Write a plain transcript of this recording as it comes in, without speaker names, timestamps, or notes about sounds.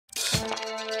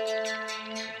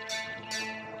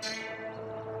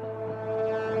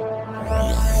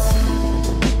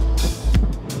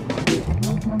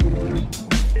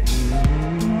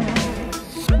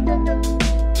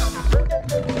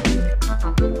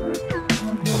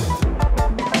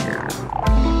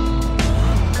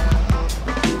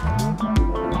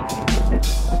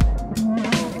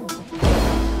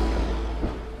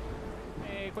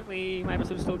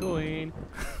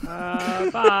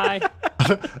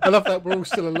I love that we're all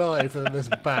still alive and there's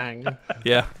a bang.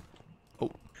 Yeah.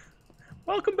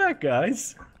 Welcome back,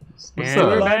 guys. What's Still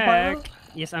up? alive, Pyro?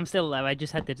 Yes, I'm still alive. I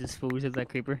just had to dispose of that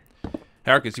creeper.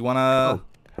 Heracus, you wanna?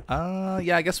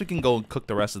 Yeah, I guess we can go cook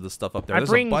the rest of the stuff up there. I There's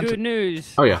bring a bunch good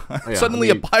news. Oh yeah. Oh, yeah. Suddenly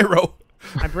a pyro.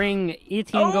 I bring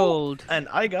 18 gold. And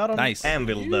I got an Nice.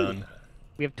 anvil done.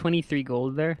 We have 23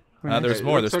 gold there. There's It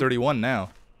more. looks There's like- 31 now.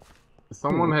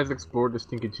 Someone has explored the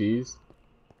stinky cheese.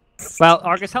 Well,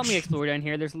 Argus, help me explore down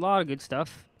here. There's a lot of good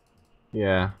stuff.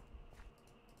 Yeah.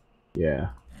 Yeah.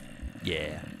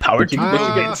 Yeah. Power Did you to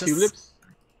get tulips?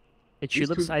 The These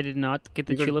tulips, two- I did not get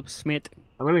the these are- tulips, mate.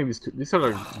 I'm gonna need these are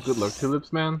like good luck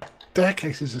tulips, man.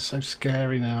 Staircases are so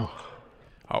scary now.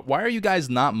 Why are you guys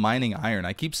not mining iron?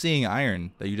 I keep seeing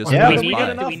iron that you just Yeah, pass we need by. it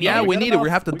enough. Yeah, We we got need it. We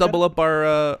enough. have to We double got-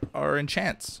 up our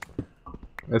enchants.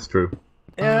 That's true.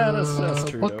 Yeah, that's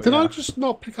true. What, though, did yeah. I just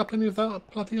not pick up any of that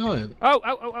bloody iron? Oh.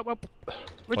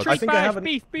 Retreat, I think I bash, have an-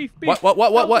 beef. What?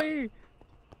 Help me.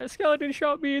 A skeleton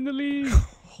shot me in the leg.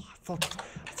 I thought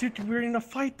we were in a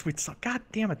fight with some. God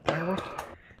damn it, Pyro.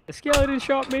 A skeleton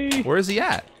shot me. Where is he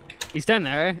at? He's down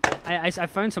there. I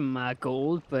found some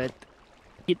gold, but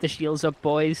get the shields up,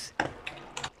 boys.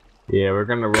 Yeah, we're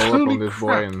gonna roll up Holy on this boy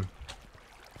crap. and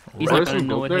He's Where not is gonna he know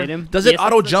built what there? hit him. Does it Yes,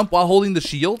 auto that's the- jump while holding the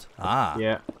shield? Ah,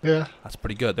 yeah. Yeah. that's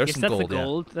pretty good. There's Yes, some that's gold. the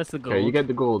gold. That's the gold. Okay, you get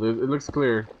the gold. It looks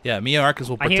clear. Yeah, me and Arcus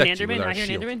will I hear an protect you with Enderman. our I hear an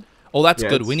shield. Enderman. Oh, that's Yeah,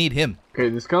 good. it's- We need him. Okay,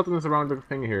 the skeleton is around the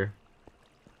thing here.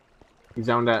 He's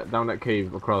down that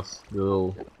cave across the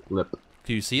little lip.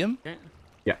 Do you see him? Yeah.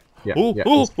 Yeah. Ooh, yeah.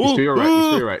 ooh, He's to your right.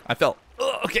 He's to your right. I fell.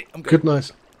 Okay, I'm good. Good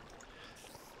nice.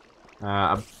 We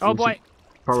Oh should boy,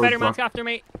 probably Spider-Man's block- after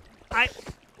me. I'm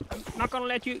not gonna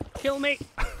let you kill me.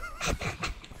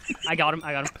 I got him.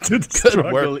 The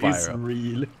struggle work, is Pyro.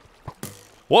 real.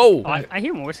 Whoa! Oh, I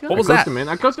hear more What skeletons. was I that? cussed him in.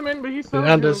 I cussed him in, but he's still.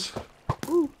 Anders.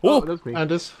 Ooh, Oh, that's me.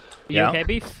 Anders. You Yeah. okay,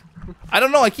 beef? I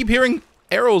don't know. I keep hearing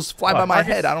arrows fly by my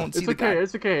Arcus, head. I don't see It's the okay. guy.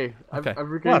 It's okay. Okay. I've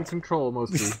regained What? control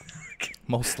mostly.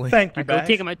 Mostly. Thank you, Go Bash.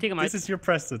 take him out. Take him out. This is your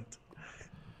present.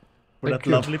 For Thank that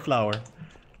you. lovely flower.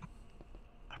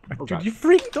 Oh, Dude, God. you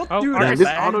freak! Don't Oh, do Arcus. that, This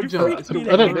man. auto You jump. freaked me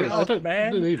I don't, the need, hell I out, don't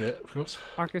man. need it, of course.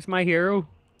 Arcus, my hero.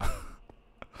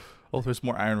 Oh, there's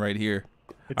more iron right here.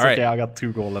 It's All right. okay, I got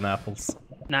 2 golden apples.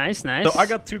 Nice. So I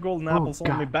got 2 golden apples,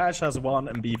 God. only Bash has 1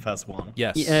 and Beef has 1.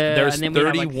 Yes. Yeah, There's and then we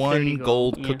have, like, 31 30 gold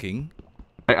gold, yeah. cooking.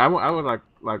 I would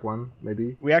like one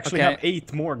maybe. We actually Okay. have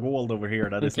 8 more gold over here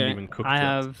that not Okay. even cooked I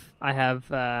yet.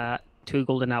 have 2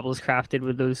 golden apples crafted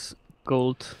with those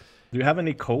gold. Do you have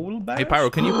any coal, Bash? Hey, Pyro,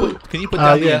 can you put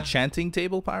down the yeah. enchanting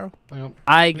table, Pyro? Hang on.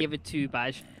 I give it to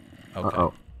Badge. Okay. Uh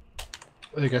oh.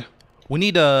 There you go. We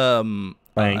need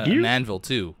Thank you. an anvil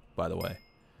too, by the way.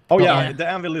 Oh yeah, Yeah. the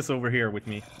anvil is over here with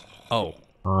me. Oh,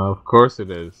 Of course it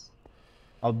is.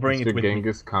 I'll bring Mr. it with me.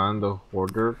 Genghis Khan, the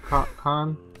hoarder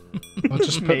Khan. I'll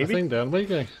just put the Maybe. thing down. Where are you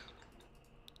going?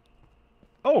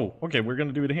 Oh, okay, we're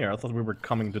gonna do it here. I thought we were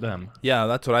coming to them. yeah,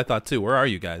 that's what I thought too. Where are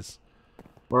you guys?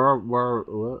 Where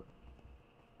what?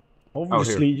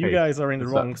 Obviously, you Hey, guys are in the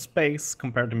what's wrong up? space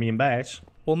compared to me and Bash.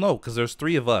 Well, no, because there's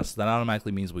 3 of us. That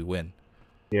automatically means we win.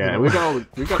 Yeah, we got all.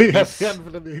 We got. We have the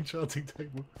anvil and the enchanting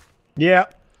table. Yeah,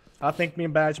 I think me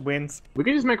and Bash wins. We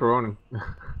can just make our own.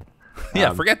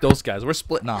 Yeah, forget those guys. We're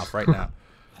splitting off right now.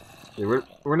 Yeah,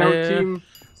 we're now team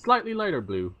slightly lighter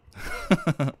blue.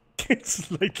 It's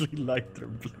slightly lighter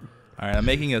blue. All right, I'm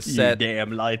making a You set.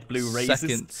 damn light blue races.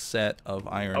 Second set of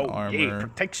iron Oh, armor. yeah,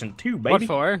 protection too, What baby.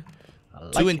 for? I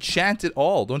like To it. enchant it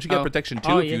all. Don't you get Oh. protection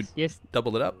 2 Oh, if you yes, yes.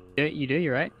 double it up? You do,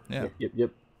 you're right. Yeah.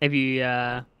 Yep. If you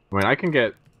I mean, I can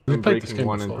get We've played this breaking game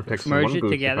 1 and before. protection Merge 1 it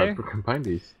boost together. if I combine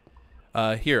these.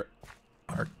 Here,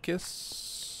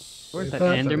 Arcus. Where's that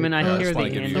Enderman? I I hear just the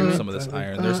want to give you Enderman. some of this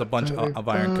iron. There's a bunch of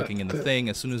iron cooking in the thing.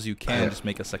 As soon as you can, just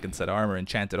make a second set of armor,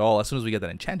 enchant it all. As soon as we get that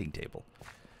enchanting table.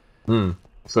 Hmm.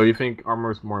 So you think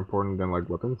armor is more important than like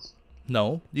weapons?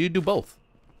 No, you do both.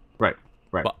 Right.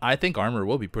 But I think armor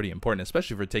will be pretty important,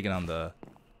 especially if we're taking on the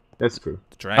That's true.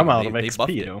 dragon. I'm out they, of they XP,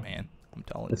 buffed though. it, man. I'm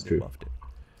telling That's you, true. they buffed it.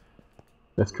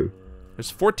 That's true. There's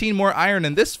 14 more iron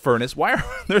in this furnace. Why are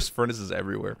there's furnaces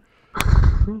everywhere?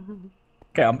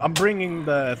 Okay, I'm bringing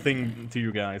the thing to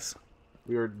you guys.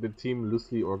 We are the team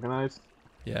loosely organized.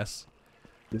 Yes.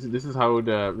 This is how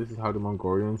the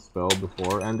Mongolians fell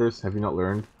before. Anders, have you not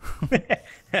learned?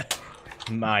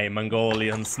 My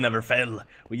Mongolians never fell.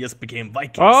 We just became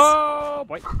Vikings. Oh,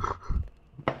 boy.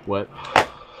 What?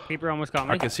 Creeper almost got me.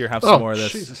 Marcus, here, have Oh, some more of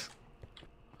this. Jesus.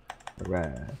 Alright.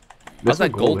 How's There's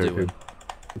that some gold here, doing? too.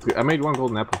 It's good. I made 1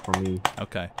 golden apple for me.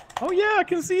 Okay. Oh yeah, I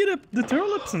can see the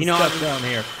tulips and You know, stuff down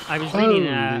here. I was reading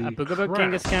a Holy book about crap.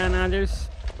 Genghis Khan, Anders.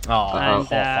 Oh, And,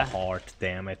 half a heart,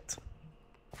 damn it.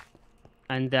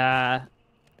 And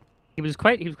He was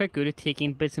quite good at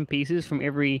taking bits and pieces from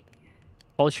every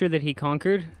culture that he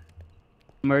conquered,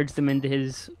 merged them into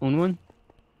his own one.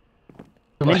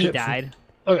 And then he died.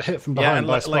 I got hit from Yeah, behind and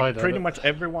by a like spider. pretty much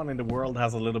everyone in the world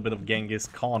has a little bit of Genghis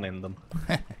Khan in them.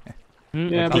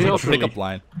 Yeah, but Sounds he like a also pickup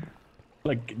line.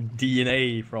 Like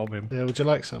DNA from him. Yeah, would you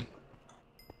like some?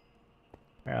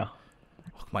 Yeah.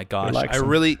 Oh my gosh, like I some-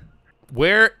 really.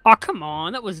 Where, Oh come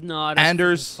on, that was not. a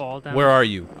Anders? fall down. Where are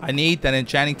you? I need that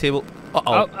enchanting table.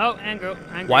 Oh, angry.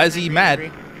 Why is he mad?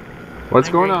 What's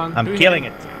Angry. going on? I'm killing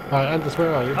it. Alright, Anders,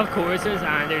 where are you? Of course, there's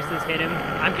Anders that's hit him.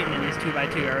 I'm getting in this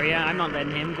 2x2 area. I'm not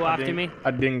letting him go after me.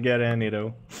 I didn't get any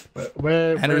though.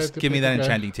 Where Anders, did give me people that go?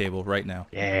 enchanting table right now.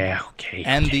 Yeah, okay.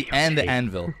 And okay, the okay.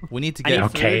 anvil. We need to I need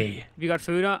get. food. Okay. Have you got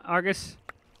food, Argus?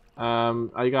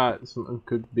 I got some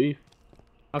uncooked beef.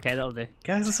 Okay, that'll do.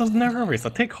 Guys, this was nervous. I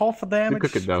take half a damage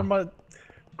cook it, though. from a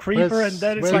creeper, Where's- and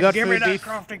then it's where's- like, got give me food, that beef?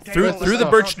 crafting table. Through the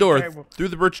stuff. birch door. Table. Through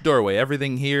the birch doorway.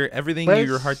 Everything here. Everything Where's-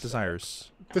 your heart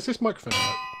desires. Does this microphone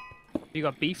work? You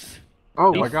got beef?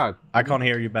 Oh my Beef? god. I can't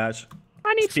hear you, Badge.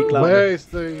 I need Speak food. louder. Where is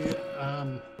the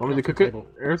Want me to crafting cook it? table?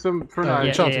 Here's some for No, now.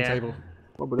 enchanting yeah. table.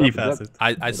 Oh, but Beef that- has it.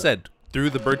 I said through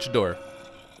the birch door.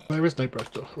 There is no brush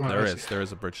door. Right, There I is. see. There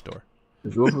is a birch door.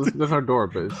 There's our door,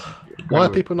 but it's Why kind are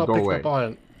of a people not picking doorway. up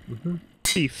iron?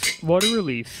 Beef. Water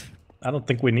relief. I don't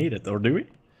think we need it, or do we?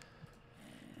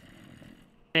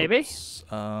 Maybe.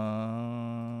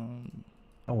 Oh,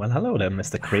 well, hello there,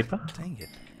 Mr. Creeper. Dang it.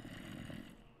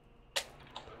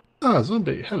 Ah,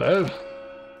 zombie. Hello.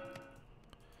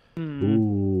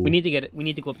 Ooh. We need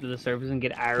to go up to the surface and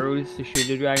get arrows to shoot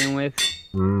the dragon with.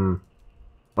 Mm.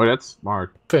 Oh, that's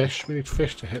smart. Fish. We need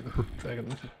fish to hit the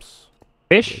dragon.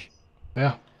 Fish?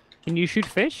 Yeah. Can you shoot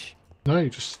fish? No, you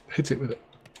just hit it with it.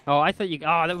 Oh, I thought you.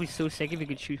 Oh, that would be so sick if you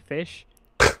could shoot fish.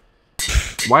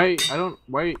 Why? I don't.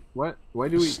 Why? What? Why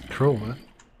do we? It's cruel, man.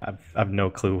 I've no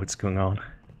clue what's going on.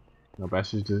 No,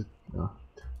 bastards just. No.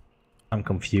 I'm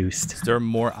confused. Is there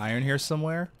more iron here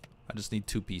somewhere? I just need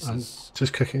 2 I'm pieces.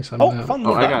 just cooking some Oh, now. fun Oh,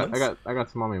 more I diamonds. got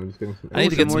some on me. I'm just getting some. I need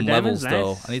to some get more some levels diamonds,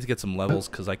 though. nice. I need to get some levels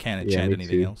because I can't Yeah, enchant me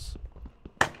anything too. else.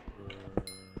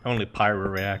 Only pyro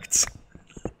reacts.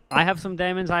 I have some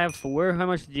diamonds. I have 4. How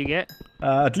much did you get?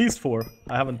 At least 4.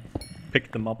 I haven't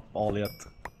picked them up all yet.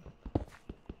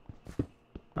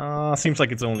 Seems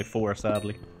like it's only 4,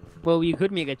 sadly. Well, you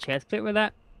could make a chest plate with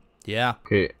that. Yeah.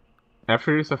 Okay.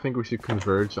 After this, I think we should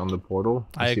converge on the portal.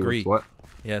 and I see what's agree. What?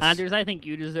 Yes. Anders, I think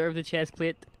you deserve the chest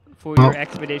plate for Oh. your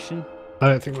expedition. I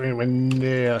don't think we're anywhere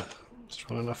near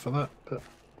strong enough for that. But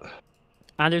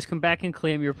Anders, come back and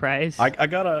claim your prize. I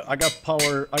got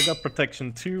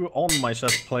protection 2 on my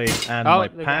chest plate and Oh, my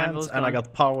the pants, anvil's and I gone.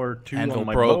 got power 2 Anvil on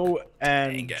my broke. bow,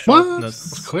 and Dang it.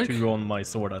 sharpness That's quick. 2 on my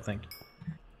sword, I think.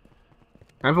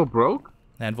 Anvil broke?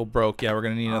 Anvil broke. Yeah, we're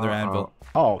gonna need another anvil.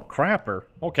 Oh, crapper.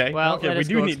 Okay, Well, okay, let we us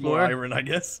do go need more explore. iron, I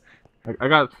guess. I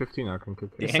got 15. I can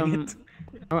cook it. Dang Some- it.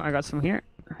 Oh, I got some here.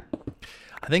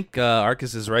 I think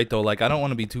Arcus is right though. Like I don't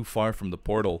want to be too far from the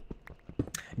portal.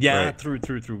 Yeah, Right. true.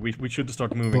 We should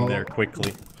start moving there Well-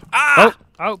 quickly.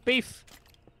 Oh, beef.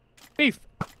 Beef.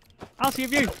 I'll see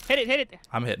you. Hit it.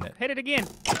 I'm hitting it. Hit it again.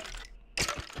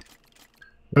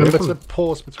 remember to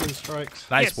pause between strikes.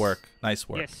 Nice Yes. work. Nice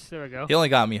work. Yes, there we go. He only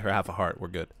got me for half a heart. We're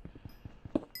good.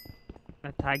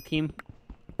 A tag team.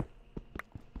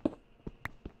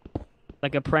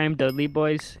 Like a prime Dudley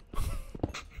boys.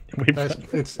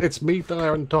 It's me,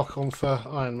 Dyer, and Doc on for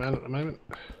Iron Man at the moment.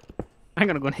 I'm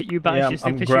gonna go and hit you back Yeah, just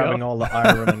I'm to piss you grabbing off. all the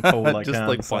iron and coal I Just, can,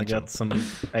 like, so I punch him. get some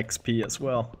XP as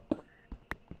well.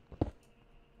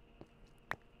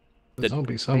 There's a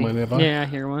zombie somewhere nearby. Yeah, I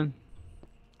hear one.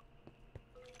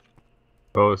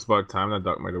 Oh, it's about time that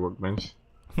Doc made a workbench.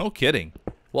 No kidding.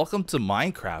 Welcome to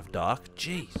Minecraft, Doc.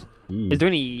 Jeez. Is there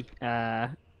any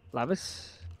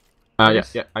lavas? Yeah,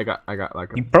 Yes. yeah. I got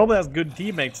like He a. probably has good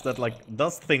teammates that like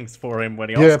does things for him when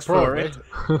he Yeah, asks for probably. it.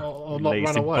 or not run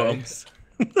Lazy away. bums.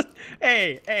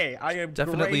 hey, I am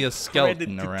Definitely great a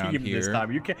skeleton credit to around team this here.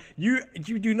 time.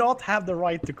 You do not have the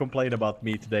right to complain about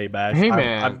me today, Bash. Hey,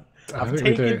 man. I I've think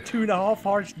we taken do. 2.5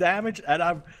 harsh damage and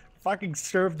I've fucking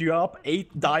served you up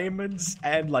 8 diamonds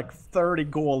and like 30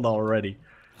 gold already.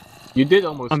 You did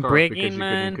almost I'm starve breaking, because you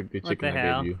man. couldn't cook the What chicken the I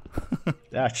hell? gave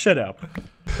you. Shut up.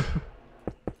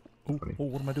 Oh,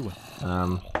 what am I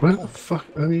doing? Where the fuck?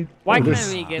 I need. Why oh, can't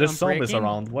this- we get There's on zombies breaking?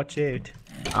 around. Watch out.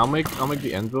 I'll make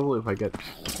the anvil if I get.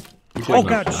 You should Oh know.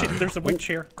 god, shit! There's a witch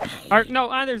here.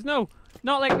 No, Anders, no.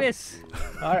 Not like this.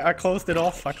 I closed it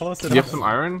off. I closed it Do you off. have some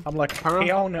iron? I'm like, Pyro?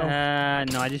 hell no.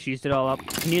 No, I just used it all up.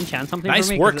 Can you enchant something Nice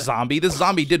for me? work, 'Cause zombie. This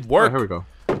zombie did Oh, work. here we go.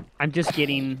 I'm just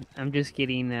getting, I'm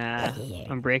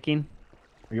breaking.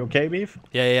 Are you okay, Beef?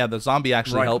 Yeah. The zombie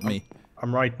actually Right, helped me.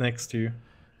 I'm right next to you.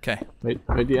 Okay. Wait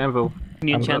the anvil. Can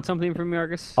you enchant something for me,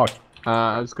 Argus? Oh,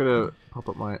 I was gonna pop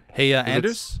up my. Hey,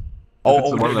 Anders. it's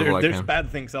the one level I there's can. bad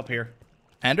things up here.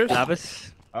 Anders,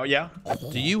 Lapis. Oh yeah.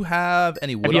 do you have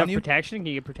any Have wood you on have you? protection? Can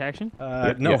you get protection?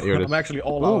 No, yeah, here it is. I'm actually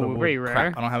all out of Oh, wood. very Crap,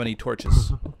 rare. I don't have any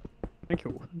torches. Thank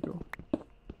you. Thank you.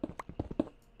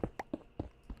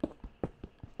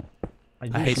 I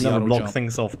I hate usually the never auto block jump.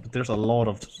 things off, but there's a lot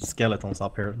of skeletons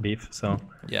up here, beef. So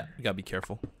Yeah, you gotta be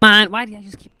careful. Man, why did I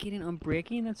just keep getting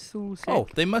unbreaking? That's so sick. Oh,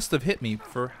 they must have hit me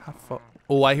for half a...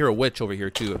 Oh, I hear a witch over here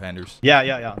too, Anders.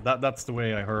 yeah. That's the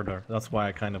way I heard her. That's why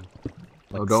I kind of.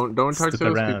 Oh, don't touch stick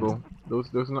those around. people. Those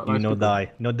are not You nice no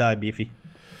people. die, beefy.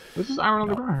 This is iron on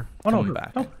the ground. Oh no, Come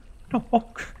back. no. Oh.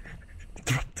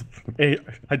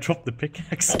 I dropped the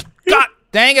pickaxe. God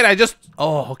dang it! I just...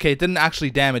 Oh, okay. It didn't actually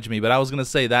damage me, but I was gonna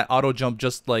say that auto jump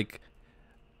just like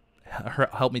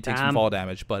helped me take some Damn. fall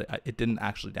damage, but it didn't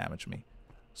actually damage me.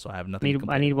 So I have nothing.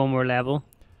 to I need one more level.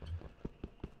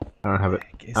 I don't have it.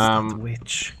 Is that the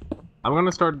witch? I'm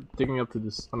gonna start digging up to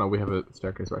this. Oh no, we have a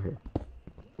staircase right here.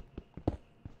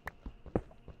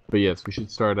 But yes, we should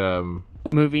start.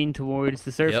 Moving towards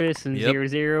the surface and yep.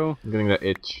 0-0. I'm getting that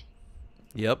itch.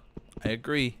 Yep, I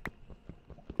agree.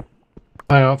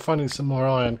 Hey, I'm finding some more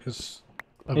iron because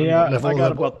Yeah, I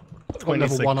got about level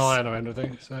 26. 1 iron or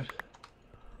anything. So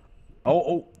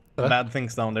Oh, bad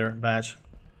things down there, Badge.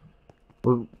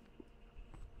 Well,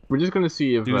 we're just gonna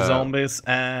see if Do zombies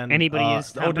and Anybody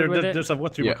is tampered with it? there's a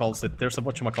whatchamacallit it. There's a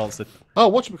whatchamacallit it.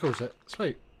 oh, whatchamacallit it?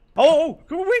 Sweet. Oh,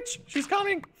 go witch! She's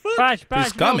coming! Fuck! Bash, no,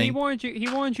 he coming? warned you. He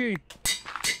warned you.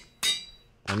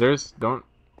 And there's don't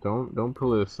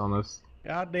pull this on us.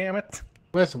 God damn it!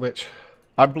 Where's the witch?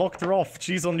 I blocked her off.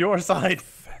 She's on your side.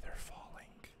 Feather falling.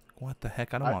 What the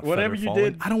heck? I don't want whatever feather you falling.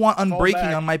 did, I don't want fall unbreaking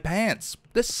back. on my pants.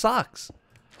 This sucks.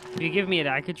 Can you give me it?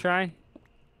 I could try.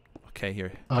 Okay,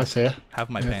 here. I see her. Have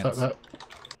my Yeah, fuck pants. that.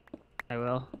 I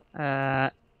will.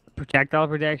 Projectile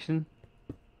protection.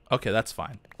 Okay, that's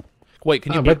fine. Wait,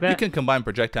 can Oh, you but- you can combine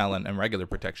projectile and regular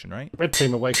protection, right? Red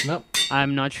team are waking up.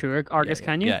 I'm not sure. Argus, yeah,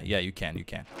 can you? Yeah, you can. You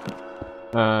can.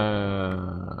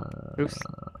 Oops.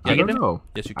 I get don't them? know.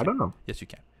 Yes, you I can. don't know. Yes, you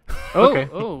can. Oh, Okay.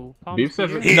 oh. palm Beef says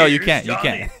spear. it. No, you can't. You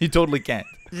can't. You totally can't.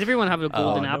 Does everyone have a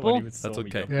golden apple? That's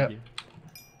okay. Yeah.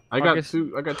 I got Marcus?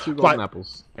 two golden Right.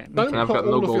 apples. Okay, me Don't too. I've put got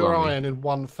no all of gold your on me. iron in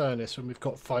one furnace when we've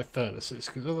got 5 furnaces,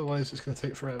 because otherwise it's going to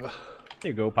take forever.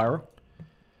 There you go, Pyro.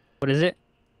 What is it?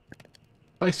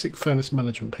 Basic furnace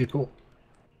management, people.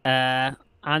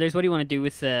 Anders, what do you want to do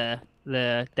with the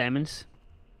diamonds?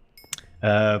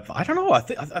 I don't know. I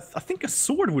think a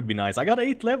sword would be nice. I got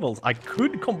 8 levels. I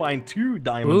could combine 2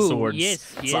 diamond Ooh, swords. yes,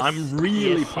 So yes, I'm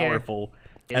really yes, yeah. powerful. Yes.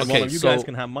 And one Okay, of you so- guys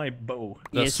can have my bow.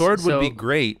 The Yes, sword would be so-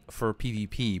 great for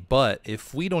PvP, but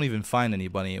if we don't even find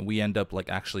anybody and we end up like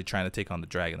actually trying to take on the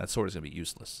dragon, that sword is gonna be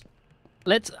useless.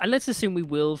 Let's assume we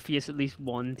will face at least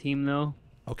one team though.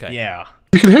 Okay. Yeah.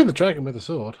 You can hit the dragon with a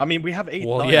sword. I mean, we have 8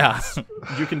 Well, diamonds.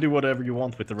 yeah. You can do whatever you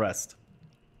want with the rest.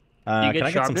 you Can get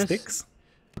I get some sharpness? sticks?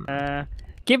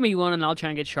 Give me one and I'll try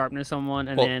and get sharpness on one,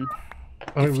 and Well, then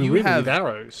I mean, If we you really have- need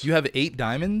arrows. You have 8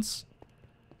 diamonds,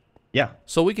 Yeah.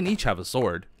 so we can each have a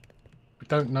sword. We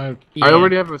don't know. yeah. I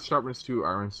already have a sharpness 2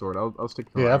 iron sword. I'll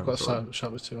stick to my Yeah, I've iron got sword.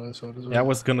 sharpness 2 iron sword as well. Yeah, I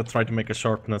was gonna try to make a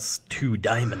sharpness 2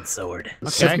 diamond sword.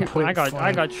 Okay, I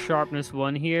 7.5. got sharpness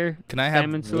 1 here. Can I have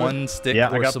Diamond sword? one stick Yeah,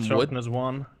 I or got some wood? sharpness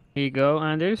 1. Here you go,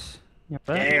 Anders. Yep.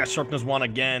 Yeah, sharpness 1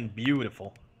 again.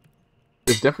 Beautiful.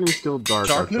 It's definitely still dark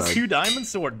Sharpness outside. 2 diamond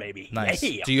sword, baby. Nice.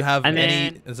 Yeah. Do you have And any?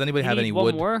 then Does anybody You have need any one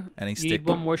wood? more? Any You stick? need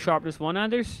one more sharpness 1,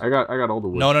 Anders? I got all the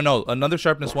wood. No. Another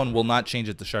sharpness 1 will not change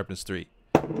it to sharpness 3.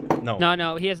 No.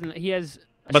 No, he hasn't. He has.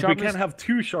 A But we sharpness... can have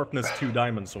 2 sharpness 2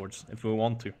 diamond swords if we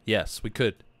want to. Yes, we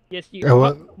could. Yes, you. Yeah,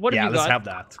 well- what Yeah, have you let's got? have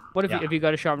that. What have yeah. you? Have you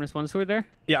got a sharpness 1 sword there?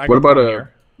 Yeah, I What got about one a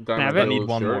here. diamond? I I need level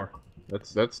one shirt? more.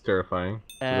 That's terrifying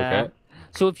to look Uh, at.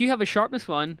 So if you have a sharpness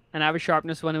 1 and I have a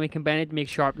sharpness 1 and we combine it to make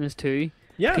sharpness 2,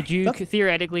 Yeah. could you that's-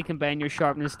 theoretically combine your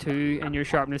sharpness 2 and your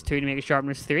sharpness 2 to make a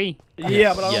sharpness 3?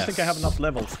 Yeah, but I don't Yes. think I have enough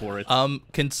levels for it.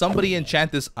 Can somebody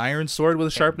enchant this iron sword with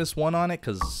a sharpness 1 on it?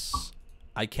 Cause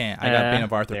I can't. I got Bane of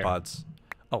Arthropods.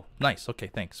 Oh, nice. Okay,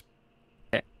 thanks.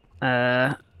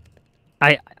 I'm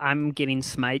getting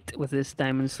smite with this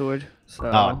diamond sword. So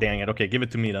Oh, dang it. Okay, give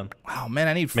it to me then. Wow, man,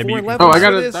 I need Maybe 4 you can- levels Oh, I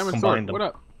got for a this. diamond Combine sword. them. What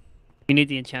up? you need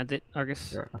to enchant it,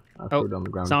 Argus. Yeah, I threw it on the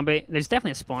ground. Zombie. There's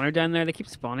definitely a spawner down there. They keep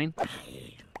spawning.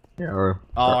 Yeah, or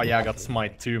Oh, yeah, I got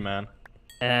smite too, man.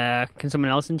 Can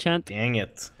someone else enchant? Dang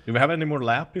it. Do we have any more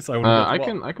lapis? I, I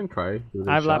can try. Give it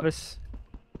a I have shot. lapis.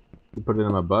 You put it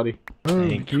in my body. Oh,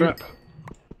 Thank you. crap.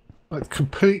 Like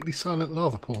completely silent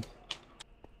lava pool.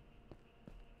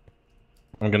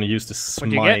 I'm gonna use the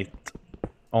What'd you get?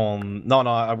 smite. No,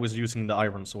 I was using the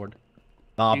iron sword.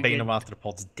 Ah, You Bane get- of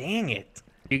Arthropods. Dang it!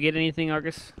 Do you get anything,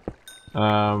 Argus?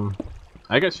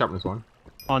 I got sharpness 1.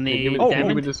 On the give me- Oh, give me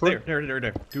diamond? this one. there.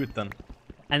 Do it then.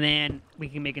 And then we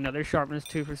can make another sharpness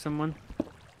 2 for someone.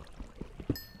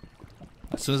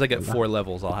 As soon as I get 4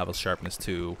 levels, I'll have a sharpness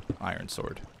 2 iron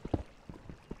sword.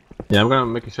 Yeah, I'm gonna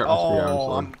make a sharpness 3 iron Oh,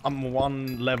 sword. I'm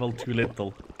 1 level too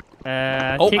little.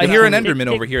 Oh, take I hear an take- Enderman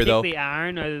take- over here, take though. the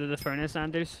iron out of the furnace,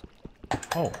 Anders.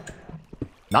 Oh,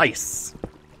 nice.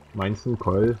 Mine's some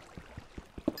coil.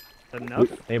 Enough.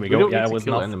 There we We go. don't Yeah, need it to was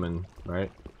kill not. Enderman,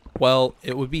 right? Well,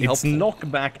 it would be It's helpful.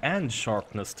 knockback and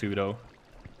sharpness too, though.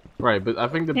 Right, but I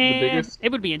think the biggest...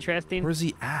 It would be interesting. Where's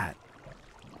he at?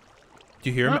 Do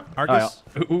you hear him, Oh, Argus?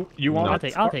 yeah. Ooh, you want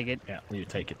it? I'll take it. Yeah, you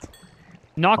take it.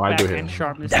 Knockback do hear and him.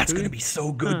 sharpness. That's 2. gonna be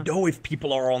so good though if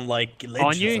people are on like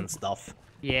ledges you? and stuff.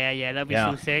 Yeah, that'd be Yeah.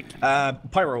 so sick.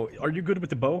 Pyro, are you good with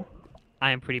the bow?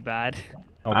 I am pretty bad.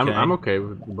 Okay. I'm okay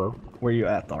with the bow. Where you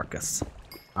at, Arcus?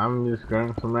 I'm just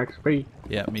going some XP.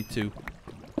 Yeah, me too.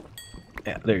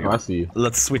 Yeah, there you Oh, go. I see you.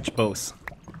 Let's switch bows.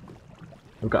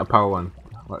 I've got a power 1.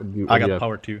 What do you, I what do you got have?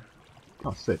 power 2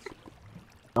 Oh, sick.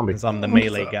 Zombie. because I'm the I wonder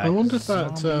melee if guy. I wonder if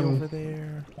that Zombie over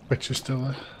there. Witch is still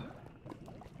there.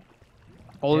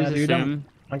 Always Yeah, dude, assume.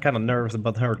 I'm kind of nervous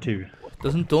about her too.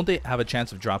 Don't they have a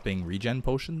chance of dropping regen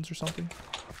potions or something?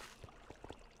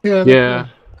 Yeah. Yeah.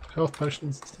 Health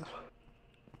potions and stuff.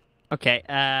 Okay,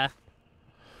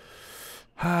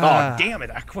 Oh damn it!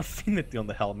 Aquafinity on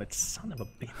the helmet, son of a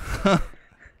bitch.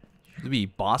 To be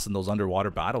bossing those underwater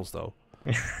battles, though.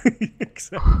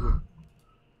 Exactly.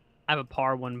 I have a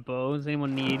par 1 bow. Does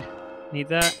anyone need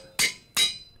that?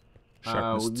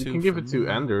 Sharpness You 2 can give for it to me.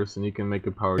 Anders and you can make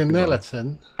a power Can 2 nail bow. it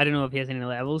in. I don't know if he has any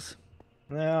levels.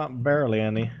 Yeah, barely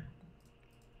any.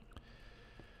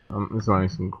 This one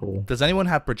is some cool. Does anyone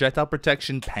have projectile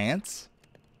protection pants?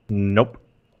 Nope.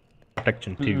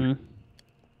 Protection 2. Mhm.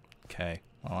 Okay.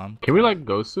 Well, I'm... Can we like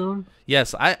go soon?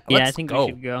 Yes, Yeah, let's I think go.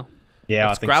 we should go. Yeah,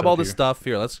 Let's I think grab so all too. this stuff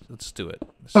here. Let's do it.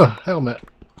 Oh, helmet.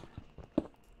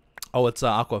 Oh, it's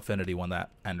Aqua Affinity one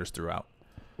that Anders threw out.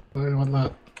 I don't want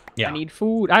that. Yeah. I need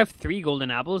food. I have 3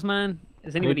 golden apples, man.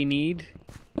 Does anybody need?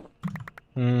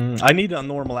 I need a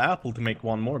normal apple to make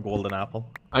 1 more golden apple.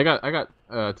 I got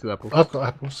 2 apples. I've got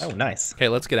apples. Oh, nice. Okay,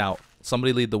 let's get out.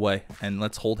 Somebody lead the way, and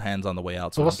let's hold hands on the way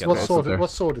out. So So we what's, don't what get lost. sword? there. What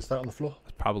sword is that on the floor?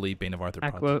 It's probably Bane of Arthropods.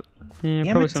 Aqua. Yeah, Damn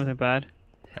probably it. something bad.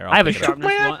 Here, I'll I have a pick it up. sharpness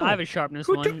my 1. apple. I have a sharpness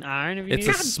Who 1 iron. If you It's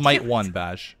need a it. smite 1,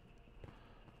 Bash.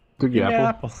 Took your Give me an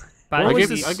apple. apple. Bad What is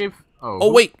was it? this? I gave. Oh.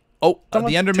 Oh wait. Oh, the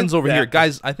Someone Enderman's took over the here, apple.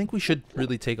 guys. I think we should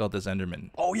really take out this Enderman.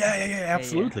 Oh, yeah,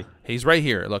 absolutely. He's right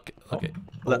here. Look. Okay.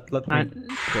 Let me...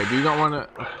 Okay, do you not want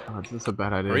to? Oh, this is a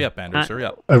bad idea. Hurry up, Anders. Hurry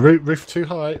up. A roof too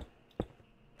high.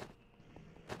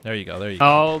 There you go. There you go.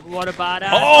 Oh, what a badass.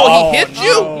 Oh, he hit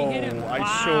you! No, He hit him. I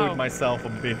Wow. showed myself a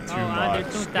bit too Oh, much.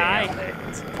 Anders, don't die. Damn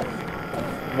it.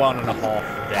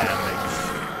 1.5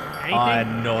 damage. Anything?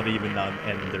 I'm not even an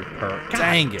ender perk.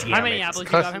 Dang it. How many apples you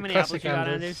got? How many apples Classic you got,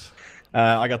 Anders.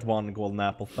 Anders? I got 1 golden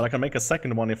apple, but I can make a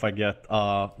second one if I get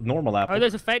normal apple. Oh,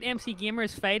 there's a fight. MC Gamer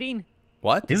is fighting.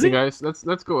 What? Is Hey it? guys,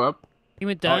 let's go up. He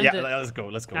went Oh, down. yeah, to... let's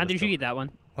go. Anders, you get that one.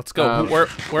 Let's go. Where?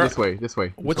 This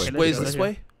way. Which way. let's way is go, this let's go.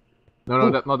 way? No,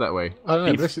 not that way. I don't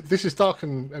know. Beef. This is dark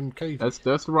and cave. That's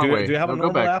the wrong way. Do you have No, a go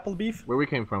normal back. apple beef? Where we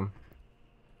came from.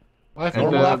 I have and,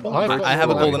 normal uh, apple. I've got I have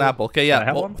a normal golden apple. Okay, I yeah.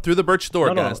 have Well, one? through the birch door,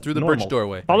 No, no, guys. Through the birch normal.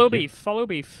 doorway. Follow beef. Follow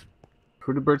beef.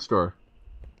 Through the bird store.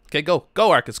 Okay, go.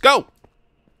 Go, Arcus. Go!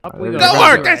 Up we go. Go,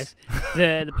 Arcus!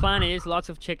 The plan is lots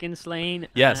of chicken slain.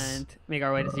 Yes. And make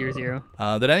our way to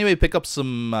 0-0. Did anybody pick up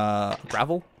some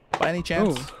gravel by any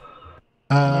chance? Ooh.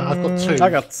 I've got 2. I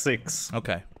got 6.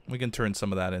 Okay. We can turn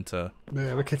some of that into...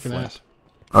 Yeah, we're kicking Flint. ass.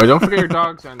 Oh, don't forget your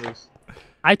dogs, Anders.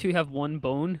 I too have 1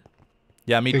 bone.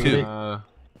 Yeah, me Big too. league.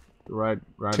 Right.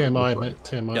 TMI, mate.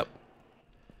 TMI. Yep.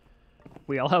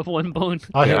 We all have 1 bone.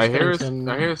 I Yeah, hear I skeleton.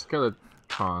 hear a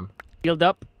skeleton. Healed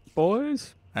up,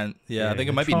 boys. And yeah, I think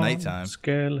it might be nighttime.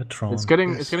 Skeletron. It's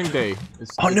getting day.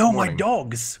 It's Oh no, my morning.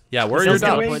 dogs! Yeah, where are They'll your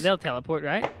teleport. dogs? They'll teleport,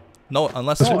 right? No,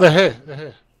 unless... They're here. They're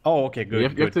here. Oh, okay, good. You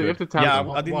have good, to- you have good. to tap Yeah,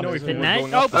 them. I didn't One know is if you it? were Nice.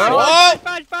 going Oh, up the Bash, stairs.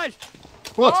 Bash, Bash.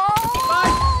 What?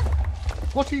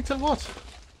 What are you telling? What?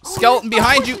 Skeleton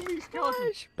behind you!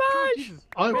 Bash, Bash.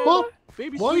 I what?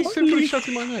 Baby, Why are you sweet. simply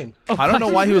shouting my name? I don't know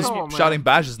why he was Oh, man. shouting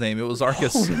Bash's name. It was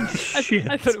Arcus.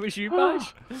 I thought it was you,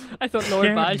 Bash. I thought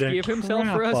Lord Bash gave himself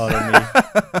for us.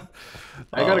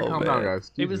 I gotta Oh, calm down, man.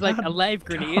 guys. It was Jesus. like a live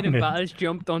grenade and Bash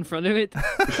jumped on front of it.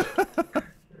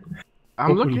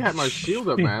 I'm looking at my shield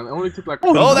up, man. It only took like.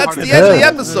 Oh, that's the end. end of the Yeah.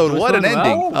 episode. What an Well.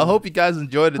 ending. I hope you guys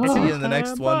enjoyed it. See you in the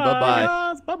next one.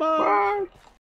 Bye-bye. Bye bye. Bye.